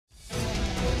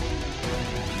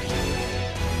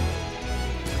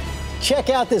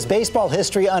Check out this baseball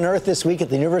history unearthed this week at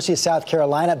the University of South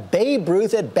Carolina. Babe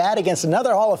Ruth at bat against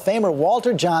another Hall of Famer,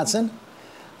 Walter Johnson.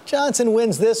 Johnson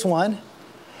wins this one.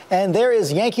 And there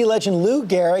is Yankee legend Lou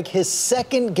Gehrig, his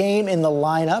second game in the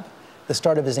lineup, the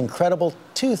start of his incredible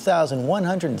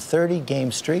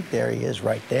 2,130-game streak. There he is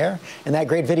right there. And that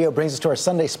great video brings us to our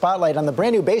Sunday Spotlight on the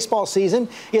brand new baseball season.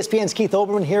 ESPN's Keith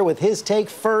Olbermann here with his take.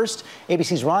 First,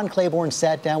 ABC's Ron Claiborne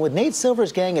sat down with Nate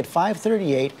Silver's gang at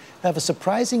 538 who have a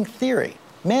surprising theory.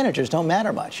 Managers don't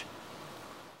matter much.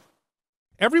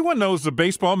 Everyone knows the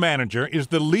baseball manager is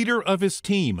the leader of his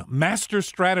team, master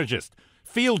strategist,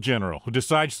 field general who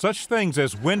decides such things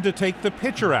as when to take the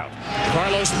pitcher out.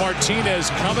 Carlos Martinez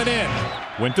coming in.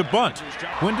 When to bunt,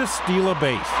 when to steal a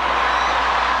base.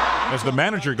 As the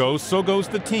manager goes, so goes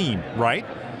the team, right?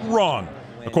 Wrong.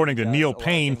 According to Neil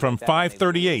Paine from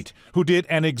 538, who did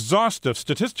an exhaustive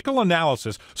statistical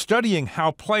analysis studying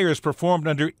how players performed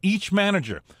under each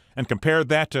manager and compared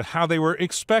that to how they were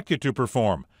expected to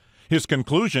perform. His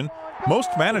conclusion, most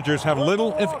managers have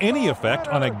little, if any, effect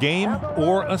on a game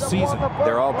or a season.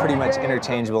 They're all pretty much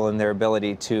interchangeable in their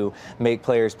ability to make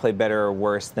players play better or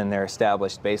worse than their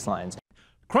established baselines.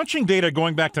 Crunching data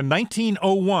going back to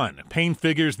 1901, Paine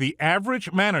figures the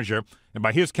average manager, and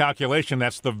by his calculation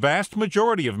that's the vast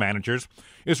majority of managers,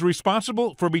 is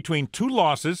responsible for between 2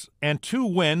 losses and 2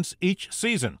 wins each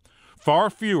season. Far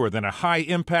fewer than a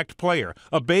high-impact player,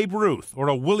 a Babe Ruth or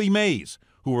a Willie Mays,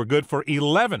 who were good for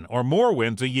 11 or more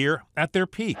wins a year at their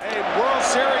peak. A World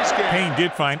Series game. Paine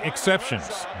did find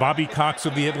exceptions. Bobby Cox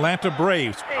of the Atlanta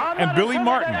Braves and Billy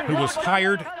Martin, who was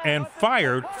hired and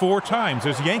fired 4 times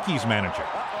as Yankees manager.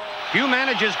 Few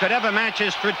managers could ever match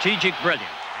his strategic brilliance.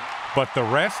 But the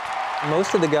rest?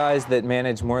 Most of the guys that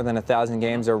manage more than 1,000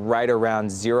 games are right around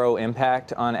 0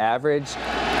 impact on average.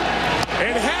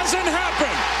 It hasn't happened.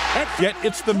 Yet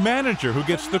it's the manager who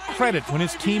gets the credit when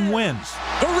his team wins.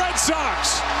 The Red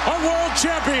Sox are world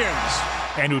champions.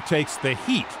 And who takes the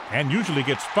heat and usually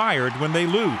gets fired when they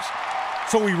lose.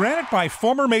 So we ran it by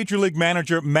former Major League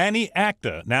manager Manny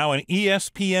Acta, now an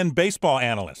ESPN baseball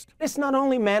analyst. It's not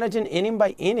only managing inning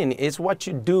by inning, it's what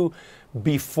you do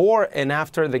before and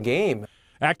after the game.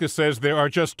 Acta says there are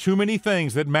just too many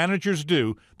things that managers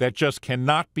do that just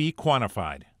cannot be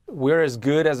quantified. We're as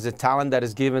good as the talent that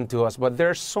is given to us, but there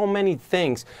are so many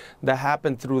things that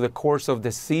happen through the course of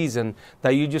the season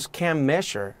that you just can't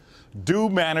measure. Do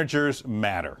managers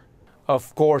matter?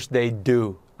 Of course they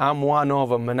do. I'm one of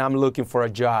them, and I'm looking for a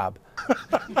job.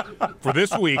 For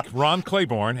this week, Ron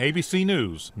Claiborne, ABC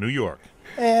News, New York.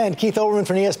 And Keith Olbermann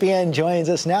from ESPN joins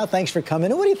us now. Thanks for coming.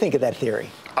 What do you think of that theory?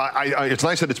 It's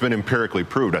nice that it's been empirically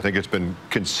proved. I think it's been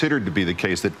considered to be the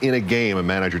case that in a game, a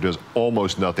manager does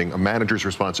almost nothing. A manager's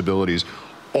responsibilities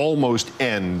almost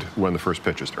end when the first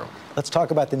pitch is thrown. Let's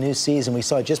talk about the new season. We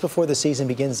saw just before the season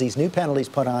begins these new penalties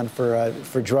put on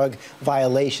for drug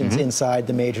violations inside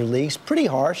the major leagues. Pretty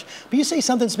harsh, but you say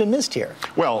something's been missed here.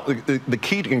 Well, the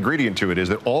key ingredient to it is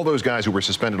that all those guys who were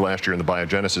suspended last year in the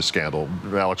biogenesis scandal,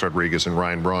 Alex Rodriguez and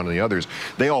Ryan Braun and the others,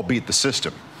 they all beat the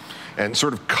system and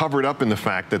sort of covered up in the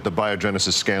fact that the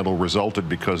biogenesis scandal resulted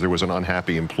because there was an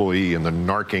unhappy employee and the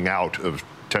narking out of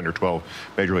 10 or 12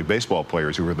 Major League Baseball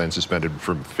players who were then suspended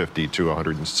from 50 to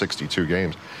 162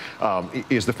 games,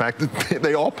 is the fact that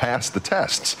they all passed the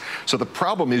tests. So the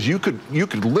problem is you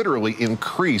could literally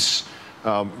increase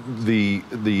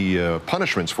the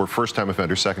punishments for first-time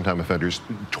offenders, second-time offenders,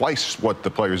 twice what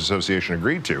the Players Association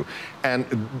agreed to.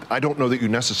 And I don't know that you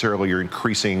necessarily are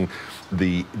increasing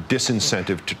the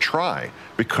disincentive to try,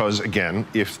 because again,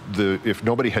 if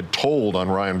nobody had told on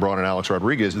Ryan Braun and Alex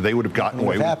Rodriguez, they would have gotten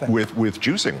away with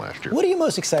juicing last year. What are you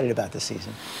most excited about this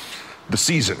season? The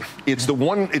season. This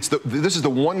is the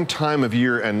one time of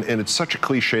year, and it's such a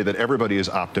cliche that everybody is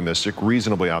optimistic,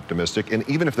 reasonably optimistic, and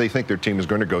even if they think their team is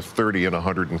going to go 30 and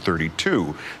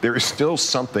 132, there is still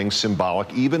something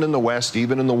symbolic, even in the West,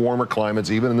 even in the warmer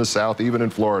climates, even in the South, even in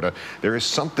Florida. There is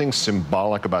something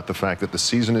symbolic about the fact that the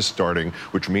season is starting,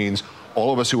 which means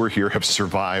all of us who are here have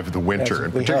survived the winter,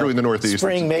 and particularly in the Northeast.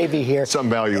 Spring may be here. Some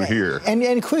value here.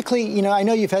 And quickly, you know, I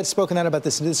know you've spoken out about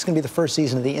this. This is going to be the first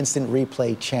season of the Instant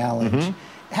Replay Challenge.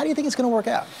 How do you think it's going to work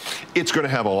out? It's going to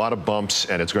have a lot of bumps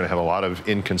and it's going to have a lot of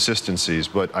inconsistencies,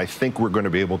 but I think we're going to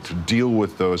be able to deal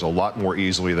with those a lot more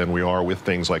easily than we are with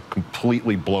things like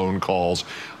completely blown calls.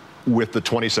 with the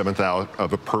 27th out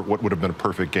of what would have been a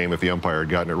perfect game if the umpire had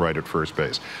gotten it right at first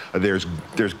base. There's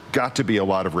got to be a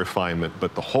lot of refinement,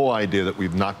 but the whole idea that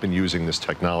we've not been using this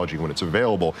technology when it's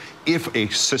available, if a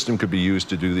system could be used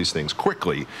to do these things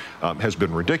quickly, has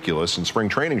been ridiculous. And spring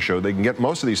training showed they can get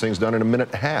most of these things done in a minute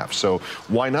and a half. So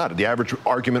why not? The average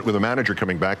argument with a manager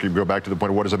coming back, you go back to the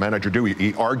point of what does a manager do?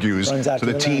 He argues so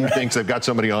the team thinks they've got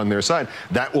somebody on their side.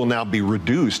 That will now be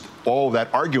reduced. All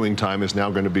that arguing time is now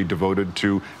going to be devoted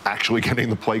to actually getting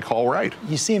the play call right.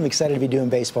 You seem excited to be doing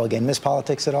baseball again. Miss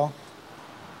politics at all?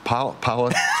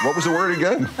 What was the word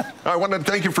again? I want to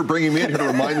thank you for bringing me in here to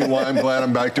remind me why I'm glad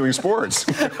I'm back doing sports.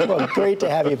 Well, great to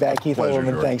have you back, Keith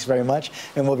Olbermann. Thanks very much,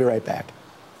 and we'll be right back.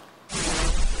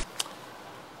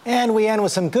 And we end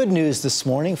with some good news this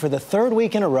morning. For the third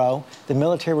week in a row, the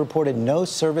military reported no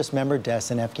service member deaths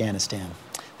in Afghanistan.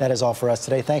 That is all for us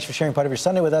today. Thanks for sharing part of your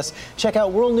Sunday with us. Check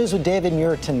out World News with David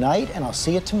Muir tonight, and I'll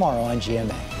see you tomorrow on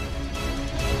GMA.